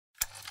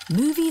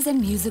Movies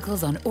and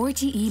musicals on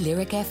RTE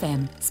Lyric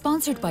FM.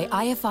 Sponsored by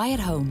IFI at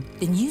Home,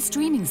 the new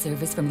streaming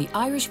service from the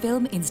Irish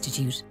Film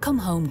Institute. Come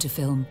home to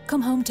film.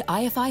 Come home to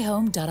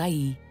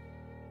ifihome.ie.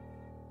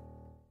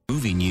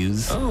 Movie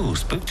news. Oh,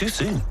 spoke too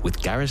soon. With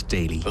Gareth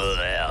Daly.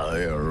 Well,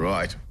 you're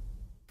right.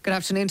 Good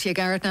afternoon to you,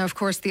 Garrett. Now, of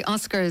course, the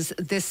Oscars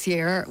this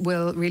year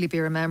will really be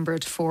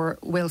remembered for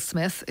Will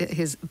Smith,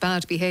 his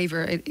bad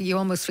behaviour. You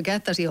almost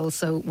forget that he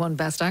also won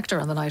Best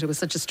Actor on the night. It was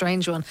such a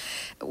strange one.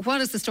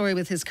 What is the story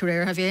with his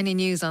career? Have you any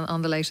news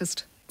on the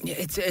latest? Yeah,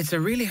 it's a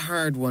really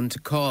hard one to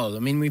call. I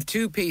mean, we've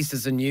two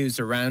pieces of news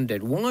around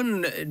it.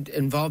 One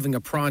involving a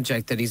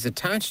project that he's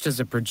attached as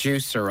a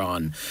producer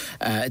on.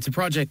 It's a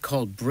project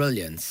called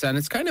Brilliance, and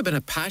it's kind of been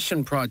a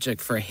passion project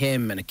for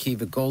him and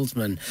Akiva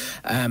Goldsman.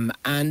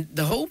 And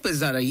the hope is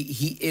that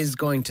he is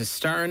going to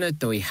star in it,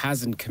 though he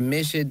hasn't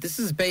committed. This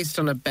is based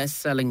on a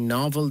best-selling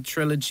novel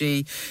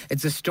trilogy.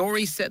 It's a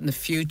story set in the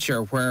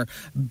future where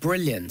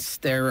brilliance,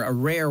 they're a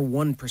rare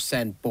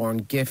 1% born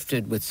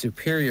gifted with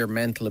superior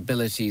mental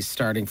abilities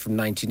starting from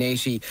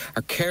 1980,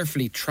 are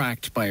carefully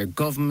tracked by a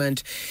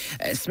government.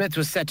 Smith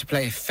was set to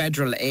play a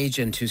federal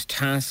agent who's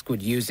tasked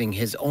with using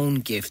his own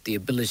gift, the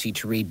ability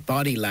to read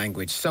body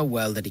language so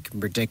well that he can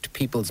predict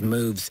people's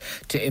moves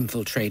to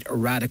infiltrate a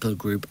radical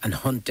group and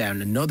hunt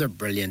down another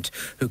brilliant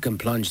who can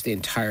plunge the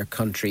entire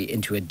country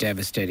into a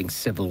devastating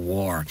civil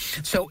war.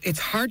 So it's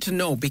hard to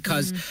know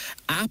because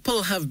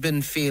Apple have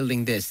been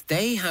fielding this.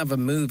 They have a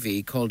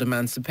movie called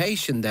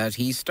Emancipation that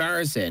he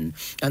stars in,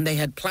 and they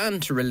had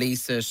planned to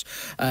release it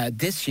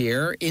this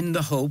year in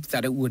the hope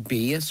that it would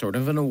be a sort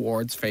of an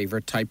awards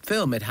favourite type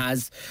film. It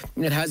has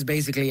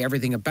basically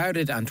everything about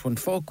it. Antoine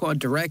Fuqua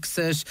directs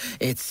it.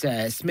 It's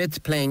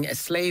Smith playing a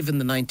slave in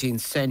the 19th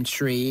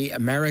century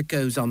America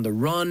who's on the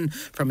run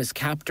from his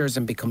captors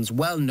and becomes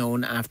well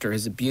known after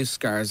his abuse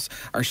scars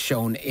are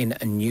shown in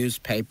a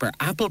newspaper.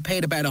 Apple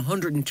paid about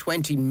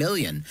 $120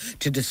 million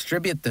to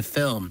distribute the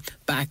film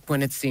back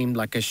when it seemed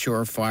like a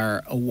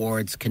surefire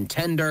awards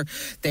contender.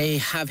 They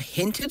have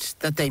hinted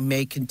that they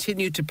may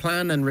continue to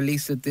plan and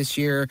release it this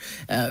year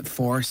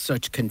for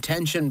such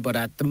contention, but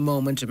at the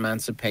moment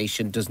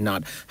Emancipation does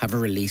not have a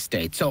release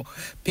date. So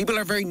people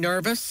are very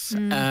nervous.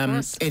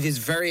 It is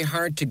very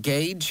hard to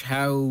gauge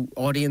how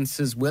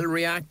audiences will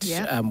react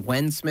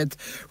when Smith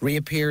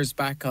reappears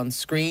back on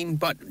screen.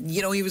 But,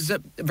 you know, he was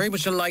very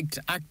much a liked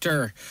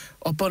actor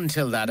up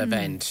until that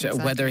event.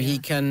 Exactly, whether he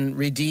can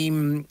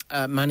redeem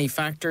many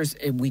factors,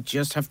 we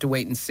just have to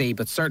wait and see.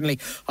 But certainly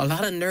a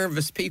lot of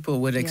nervous people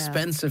with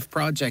expensive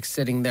projects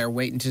sitting there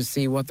waiting to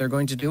see what they're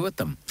going to do with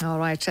them. All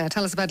right,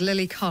 tell us about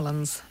Lily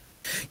Collins.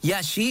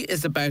 Yeah, she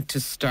is about to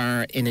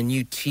star in a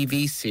new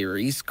TV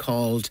series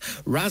called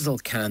Razzle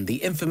Khan, the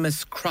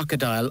infamous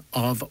crocodile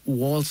of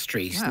Wall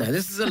Street. Wow. Now,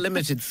 this is a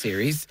limited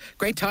series.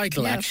 Great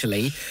title,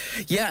 actually.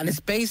 Yeah, and it's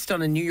based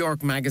on a New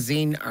York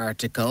Magazine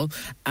article,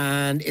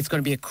 and it's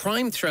going to be a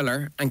crime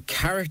thriller and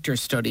character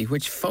study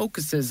which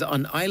focuses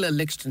on Isla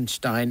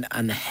Liechtenstein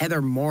and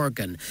Heather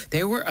Morgan.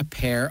 They were a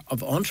pair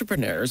of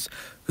entrepreneurs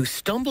who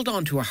stumbled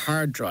onto a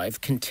hard drive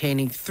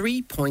containing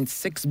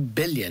 3.6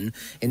 billion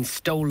in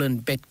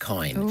stolen Bitcoin.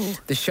 Ooh.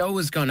 The show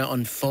is going to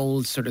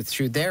unfold sort of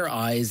through their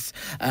eyes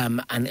and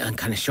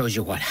kind of shows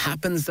you what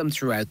happens to them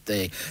throughout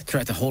the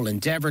whole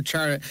endeavour.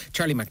 Charlie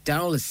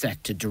McDowell is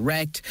set to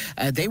direct.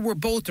 They were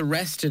both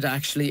arrested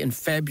actually in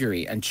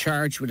February and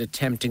charged with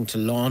attempting to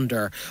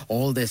launder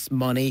all this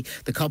money.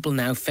 The couple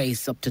now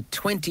face up to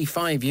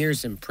 25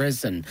 years in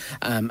prison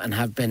and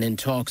have been in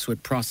talks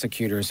with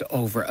prosecutors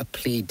over a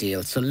plea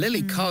deal. So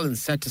Lily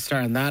Collins set to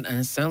star in that, and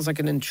it sounds like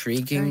an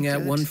intriguing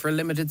one for a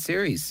limited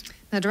series.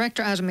 Now,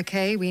 director Adam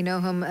McKay, we know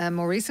him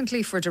more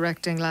recently for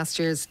directing last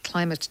year's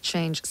climate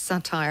change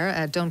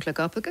satire, Don't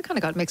Look Up. It kind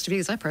of got mixed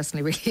reviews. I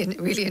personally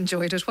really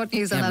enjoyed it. What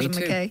news on Adam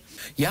McKay?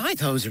 Yeah, I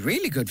thought it was a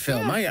really good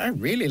film. Yeah. I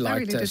really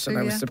liked it, and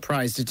I was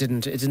surprised it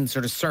didn't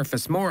sort of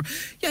surface more.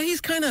 Yeah,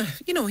 he's kind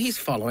of, he's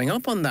following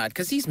up on that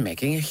because he's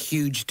making a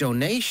huge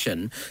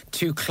donation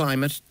to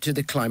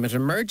the Climate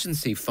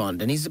Emergency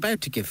Fund, and he's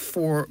about to give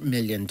 $4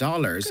 million.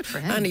 Good for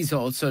him. And he's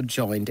also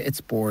joined its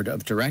board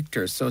of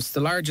directors. So it's the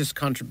largest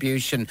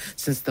contribution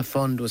since the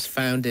fund was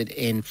founded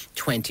in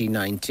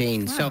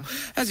 2019. Wow. So,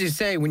 as you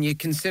say, when you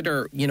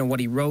consider,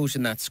 what he wrote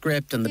in that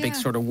script and the big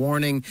sort of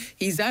warning,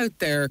 he's out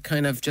there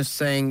kind of just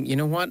saying, you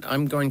know what,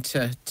 I'm going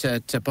to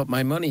put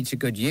my money to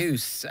good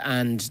use.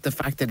 And the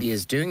fact that he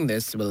is doing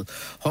this will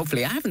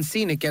hopefully, I haven't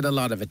seen it get a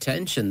lot of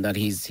attention that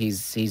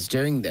he's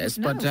doing this.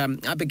 No. But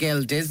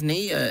Abigail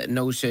Disney, a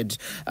noted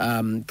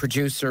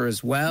producer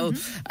as well,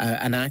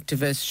 an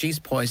activist, she's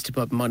poised to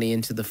put money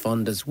into the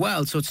fund as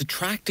well. So it's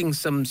attracting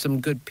some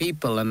good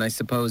people, and I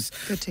suppose,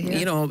 good to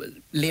hear.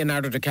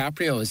 Leonardo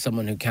DiCaprio is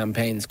someone who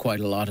campaigns quite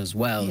a lot as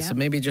well. Yeah. So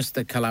maybe just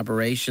the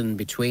collaboration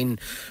between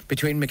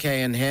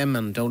McKay and him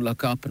and Don't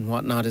Look Up and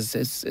whatnot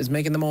is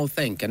making them all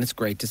think, and it's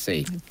great to see.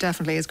 It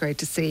definitely is great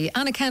to see.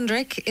 Anna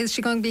Kendrick, is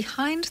she going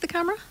behind the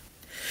camera?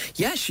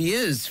 Yeah, she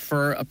is,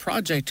 for a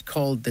project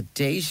called The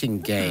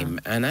Dating Game.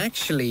 And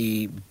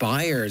actually,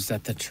 buyers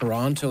at the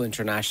Toronto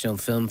International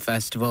Film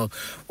Festival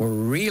were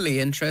really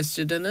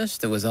interested in it.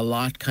 There was a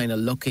lot kind of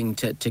looking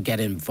to get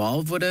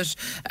involved with it.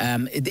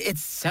 It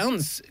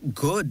sounds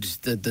good,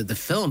 the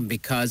film,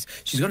 because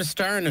she's going to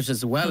star in it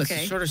as well. Okay.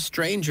 It's a sort of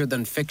stranger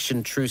than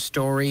fiction true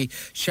story.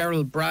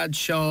 Cheryl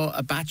Bradshaw,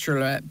 a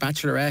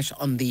bachelorette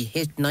on the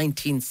hit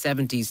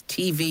 1970s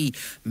TV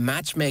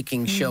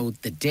matchmaking show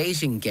The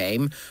Dating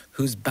Game,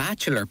 whose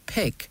bachelor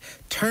pick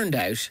turned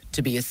out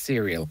to be a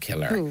serial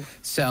killer. Ooh.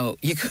 So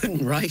you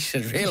couldn't write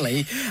it,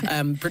 really.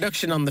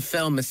 Production on the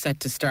film is set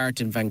to start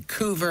in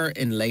Vancouver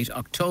in late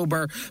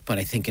October, but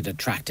I think it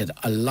attracted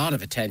a lot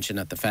of attention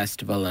at the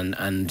festival,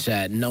 and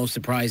no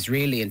surprise,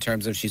 really, in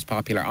terms of she's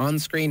popular on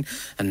screen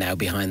and now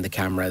behind the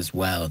camera as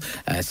well.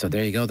 So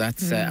there you go.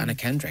 That's Anna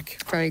Kendrick.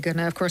 Very good.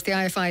 Now, of course, the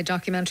IFI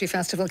Documentary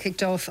Festival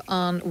kicked off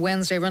on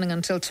Wednesday, running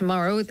until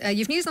tomorrow.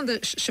 You've news on the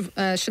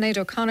Sinead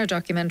O'Connor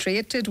documentary.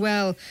 It did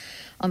well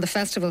on the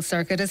festival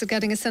circuit. Is it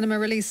getting a cinema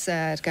release,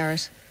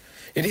 Garrett?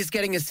 It is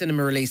getting a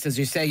cinema release, as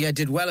you say. Yeah, it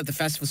did well at the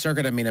festival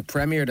circuit. I mean, it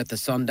premiered at the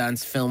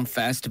Sundance Film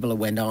Festival. It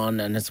went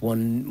on and it's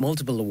won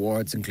multiple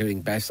awards,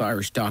 including Best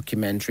Irish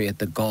Documentary at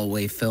the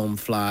Galway Film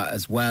Fleadh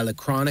as well. It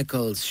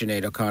chronicles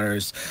Sinead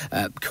O'Connor's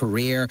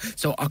career.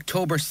 So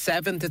October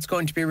 7th, it's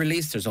going to be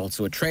released. There's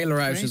also a trailer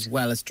out as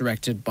well. It's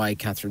directed by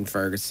Catherine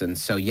Ferguson.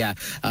 So yeah,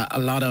 a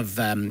lot of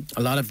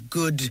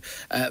good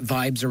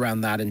vibes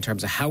around that in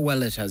terms of how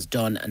well it has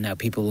done, and now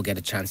people will get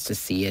a chance to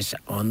see it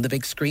on the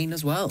big screen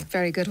as well.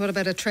 Very good. What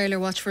about a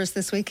trailer watch for us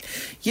this week?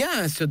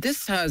 Yeah, so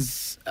this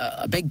has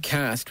a big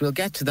cast. We'll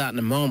get to that in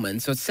a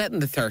moment. So it's set in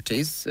the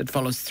 30s. It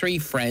follows three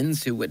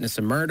friends who witness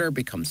a murder,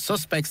 become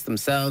suspects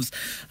themselves,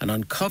 and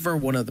uncover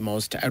one of the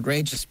most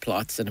outrageous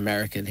plots in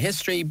American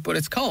history. But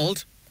it's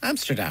called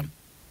Amsterdam.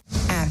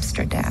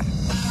 Amsterdam.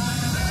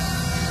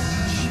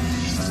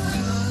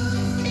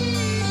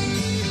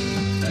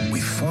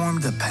 We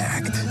formed a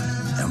pact,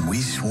 and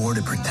we swore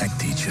to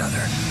protect each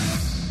other,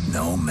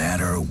 no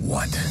matter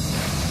what.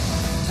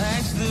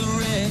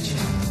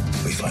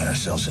 We find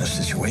ourselves in a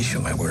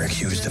situation where we're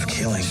accused of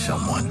killing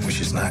someone,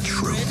 which is not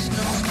true.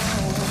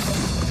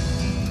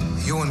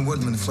 You and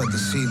Woodman fled the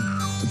scene.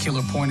 The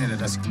killer pointed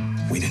at us.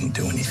 We didn't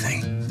do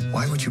anything.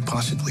 Why would you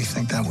possibly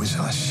think that was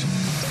us?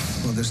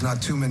 Well, there's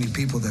not too many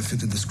people that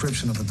fit the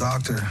description of a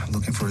doctor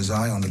looking for his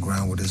eye on the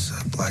ground with his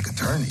black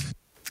attorney.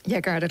 Yeah,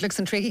 Garrett, it looks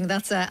intriguing.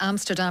 That's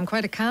Amsterdam.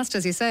 Quite a cast,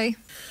 as you say.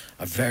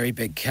 A very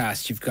big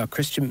cast. You've got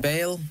Christian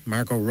Bale,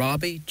 Margot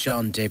Robbie,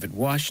 John David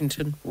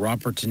Washington,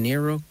 Robert De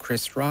Niro,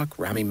 Chris Rock,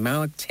 Rami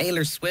Malek,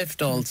 Taylor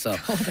Swift also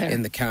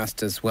in the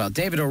cast as well.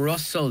 David O.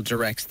 Russell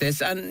directs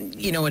this, and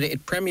you know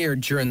it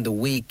premiered during the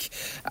week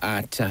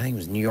at I think it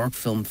was New York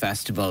Film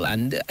Festival,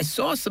 and I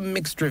saw some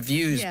mixed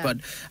reviews, but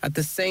at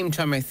the same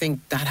time I think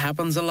that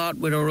happens a lot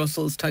with O.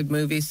 Russell's type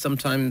movies.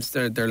 Sometimes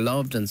they're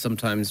loved and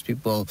sometimes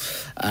people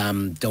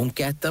don't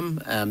get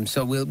them.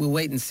 So we'll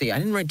wait and see. I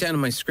didn't write down in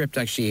my script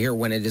actually here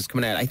when it is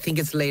coming out. I think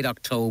it's late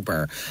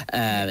October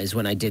is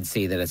when I did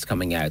see that it's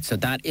coming out. So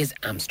that is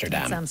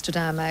Amsterdam. It's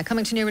Amsterdam.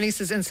 Coming to new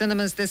releases in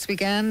cinemas this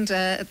weekend.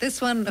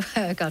 This one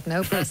got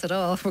no press at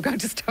all. We're going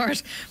to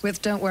start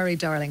with Don't Worry,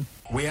 Darling.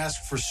 We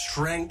ask for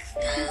strength,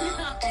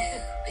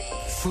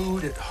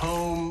 food at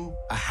home,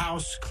 a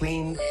house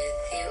clean,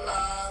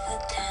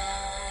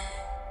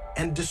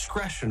 and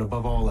discretion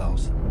above all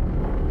else.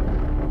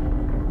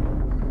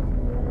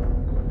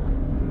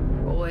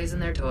 Boys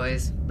and their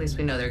toys. At least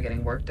we know they're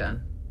getting work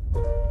done.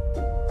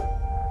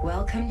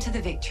 Welcome to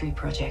the Victory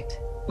Project.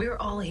 We're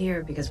all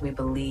here because we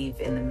believe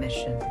in the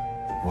mission.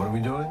 What are we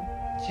doing?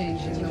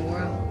 Changing the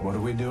world. What are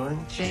we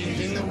doing?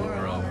 Changing the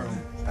world.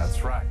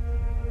 That's right.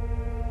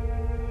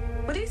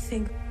 What do you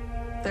think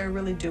they're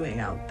really doing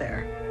out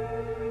there?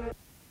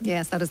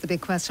 Yes, that is the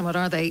big question. What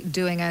are they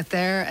doing out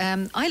there?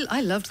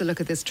 I loved the look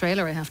of this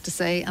trailer, I have to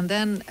say. And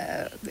then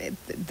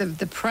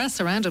the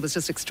press around it was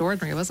just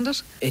extraordinary, wasn't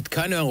it? It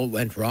kind of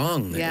went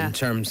wrong in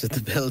terms of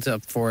the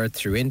build-up for it,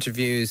 through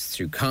interviews,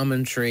 through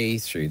commentary,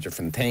 through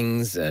different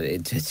things,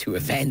 to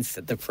events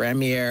at the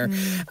premiere,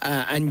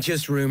 and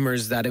just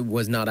rumours that it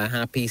was not a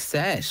happy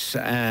set.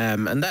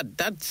 And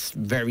that's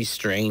very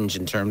strange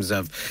in terms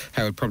of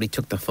how it probably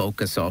took the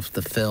focus off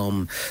the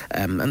film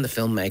and the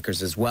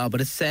filmmakers as well.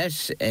 But it's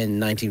set in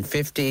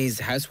 1950s,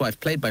 housewife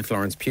played by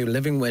Florence Pugh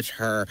living with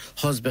her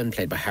husband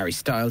played by Harry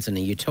Styles in a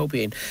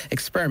utopian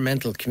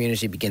experimental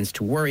community begins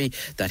to worry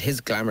that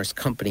his glamorous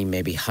company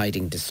may be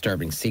hiding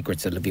disturbing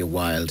secrets. Olivia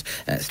Wilde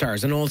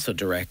stars and also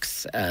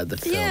directs the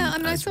film. Yeah,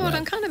 and I thought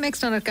I'm kind of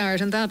mixed on it,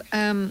 Garrett, and that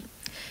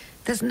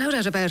there's no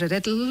doubt about it.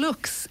 It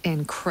looks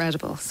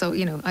incredible. So,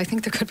 you know, I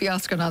think there could be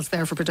Oscar nods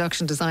there for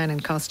production design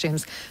and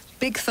costumes.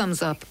 Big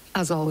thumbs up,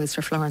 as always,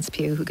 for Florence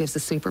Pugh, who gives a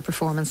super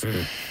performance.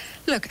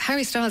 Look,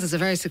 Harry Styles is a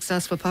very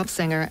successful pop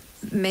singer.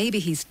 Maybe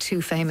he's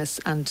too famous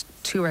and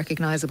too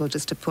recognisable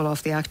just to pull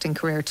off the acting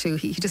career too.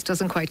 He just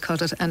doesn't quite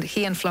cut it. And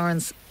he and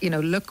Florence,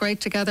 look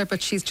great together,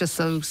 but she's just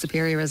so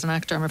superior as an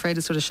actor. I'm afraid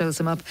it sort of shows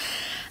him up.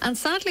 And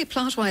sadly,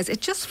 plot-wise,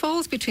 it just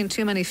falls between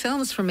too many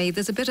films for me.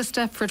 There's a bit of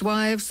Stepford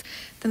Wives,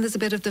 then there's a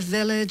bit of The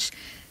Village,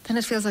 then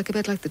it feels like a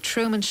bit like The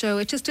Truman Show.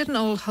 It just didn't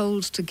all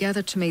hold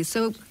together to me.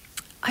 So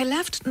I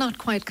left not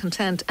quite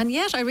content, and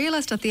yet I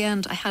realised at the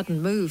end I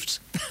hadn't moved.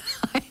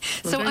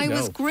 So I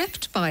was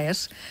gripped by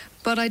it,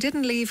 but I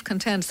didn't leave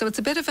content. So it's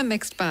a bit of a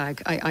mixed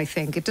bag, I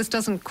think. It just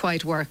doesn't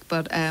quite work,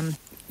 but...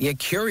 Yeah,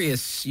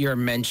 curious you're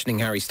mentioning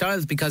Harry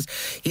Styles because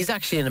he's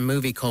actually in a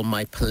movie called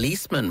My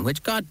Policeman,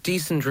 which got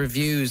decent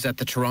reviews at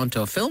the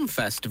Toronto Film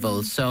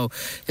Festival. So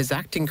his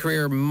acting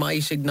career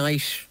might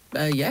ignite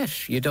yet.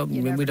 We don't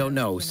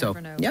know.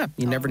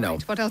 You never know.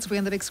 What else are we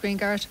on the big screen,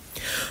 Garrett?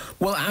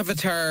 Well,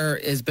 Avatar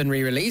has been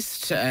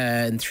re-released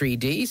in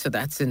 3D, so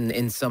that's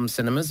in some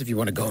cinemas. If you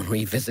want to go and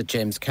revisit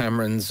James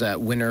Cameron's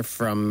winner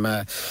from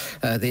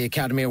the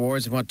Academy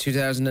Awards of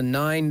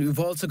 2009. We've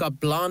also got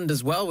Blonde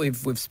as well.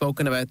 We've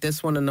spoken about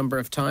this one a number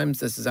of times.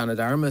 This is Anna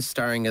de Armas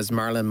starring as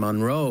Marilyn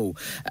Monroe,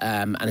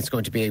 and it's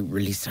going to be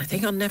released, I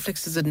think, on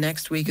Netflix is it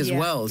next week as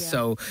well. Yeah.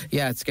 So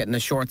it's getting a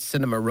short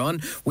cinema run.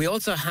 We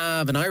also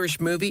have an Irish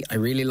movie. I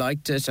really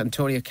liked it.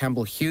 Antonia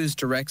Campbell-Hughes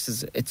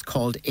directs. It's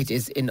called It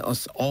Is In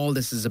Us All.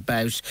 This is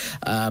about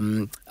a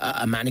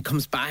man who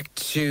comes back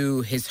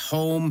to his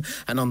home,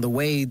 and on the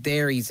way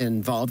there he's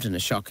involved in a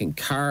shocking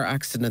car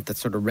accident that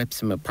sort of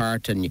rips him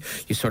apart, and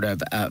you sort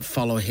of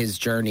follow his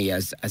journey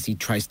as he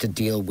tries to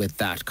deal with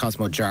that.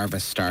 Cosmo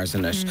Jarvis stars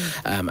in it,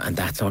 and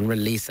that's on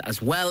release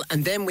as well.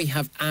 And then we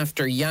have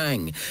After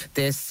Yang.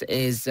 This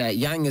is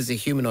Yang is a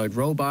humanoid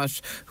robot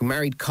who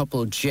married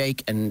couple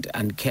Jake and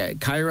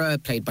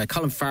Kyra, played by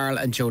Colin Farrell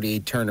and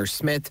Jodie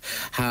Turner-Smith,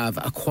 have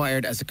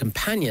acquired as a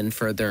companion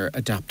for their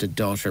adopted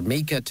daughter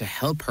Mika to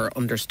help her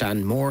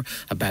understand more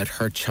about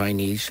her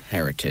Chinese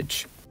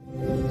heritage.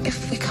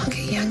 If we can't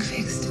get Yang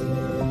fixed,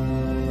 I'm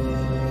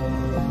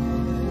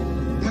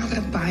not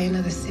going to buy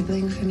another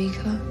sibling for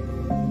Mika.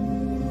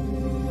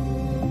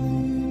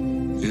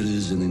 It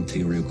is an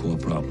interior core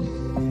problem.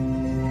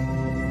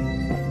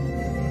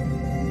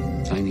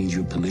 I need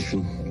your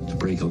permission to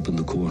break open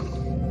the core.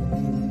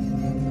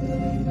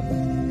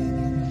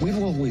 We've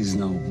always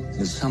known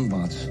that some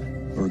bots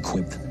are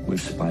equipped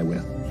with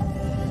spyware.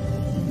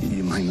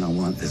 You might not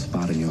want this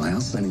bot in your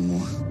house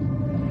anymore.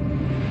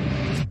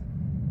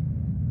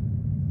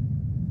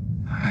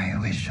 I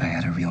wish I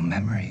had a real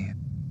memory.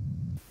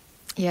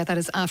 Yeah, that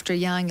is After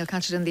Yang. You'll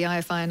catch it in the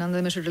IFI and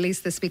unlimited release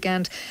this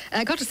weekend.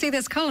 I got to see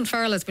this. Colin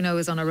Farrell, as we know,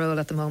 is on a roll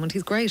at the moment.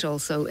 He's great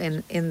also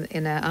in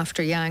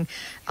After Yang,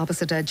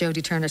 opposite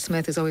Jodie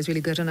Turner-Smith, who's always really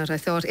good in it, I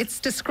thought. It's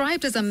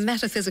described as a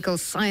metaphysical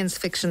science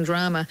fiction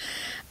drama.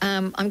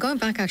 I'm going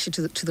back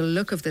actually to the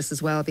look of this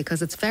as well,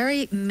 because it's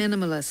very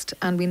minimalist,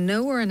 and we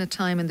know we're in a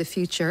time in the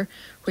future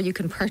where you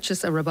can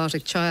purchase a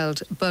robotic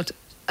child, but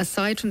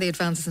aside from the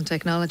advances in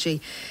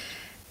technology,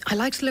 I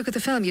like to look at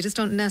the film. You just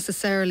don't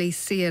necessarily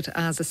see it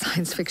as a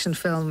science fiction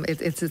film.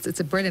 It's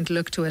a brilliant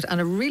look to it, and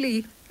a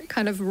really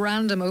kind of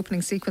random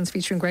opening sequence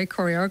featuring great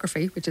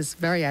choreography, which is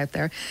very out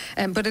there.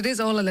 But it is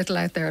all a little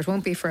out there. It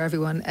won't be for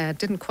everyone.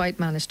 Didn't quite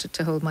manage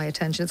to hold my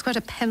attention. It's quite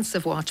a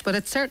pensive watch, but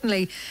it's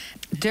certainly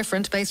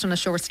different, based on a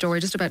short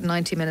story, just about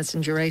 90 minutes in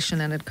duration,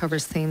 and it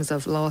covers themes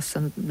of loss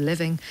and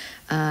living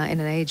in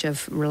an age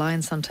of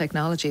reliance on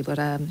technology. But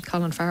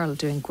Colin Farrell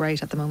doing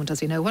great at the moment,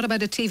 as you know. What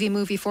about a TV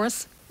movie for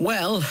us?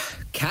 Well,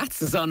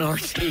 Cats is on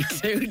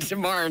RT2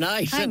 tomorrow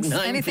night at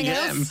 9 Anything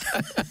p.m. else?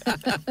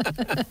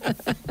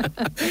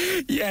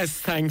 Yes,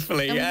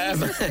 thankfully.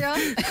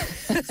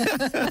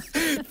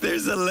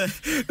 There's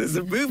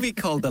a movie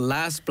called The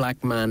Last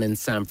Black Man in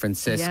San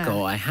Francisco.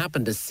 Yeah. I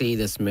happened to see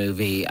this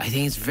movie. I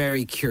think it's a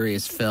very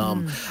curious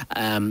film.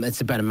 It's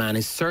about a man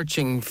who's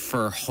searching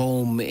for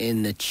home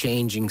in the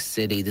changing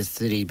city, the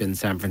city in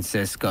San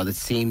Francisco that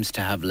seems to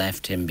have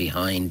left him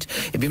behind.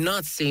 If you've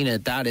not seen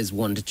it, that is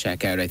one to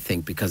check out, I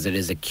think, because it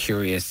is a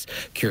curious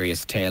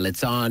tale.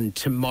 It's on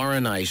tomorrow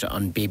night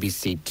on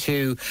BBC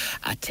 2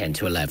 at 10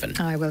 to 11.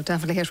 I will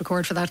definitely hit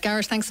record for that.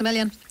 Garrett, thanks a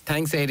million.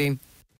 Thanks, Aideen.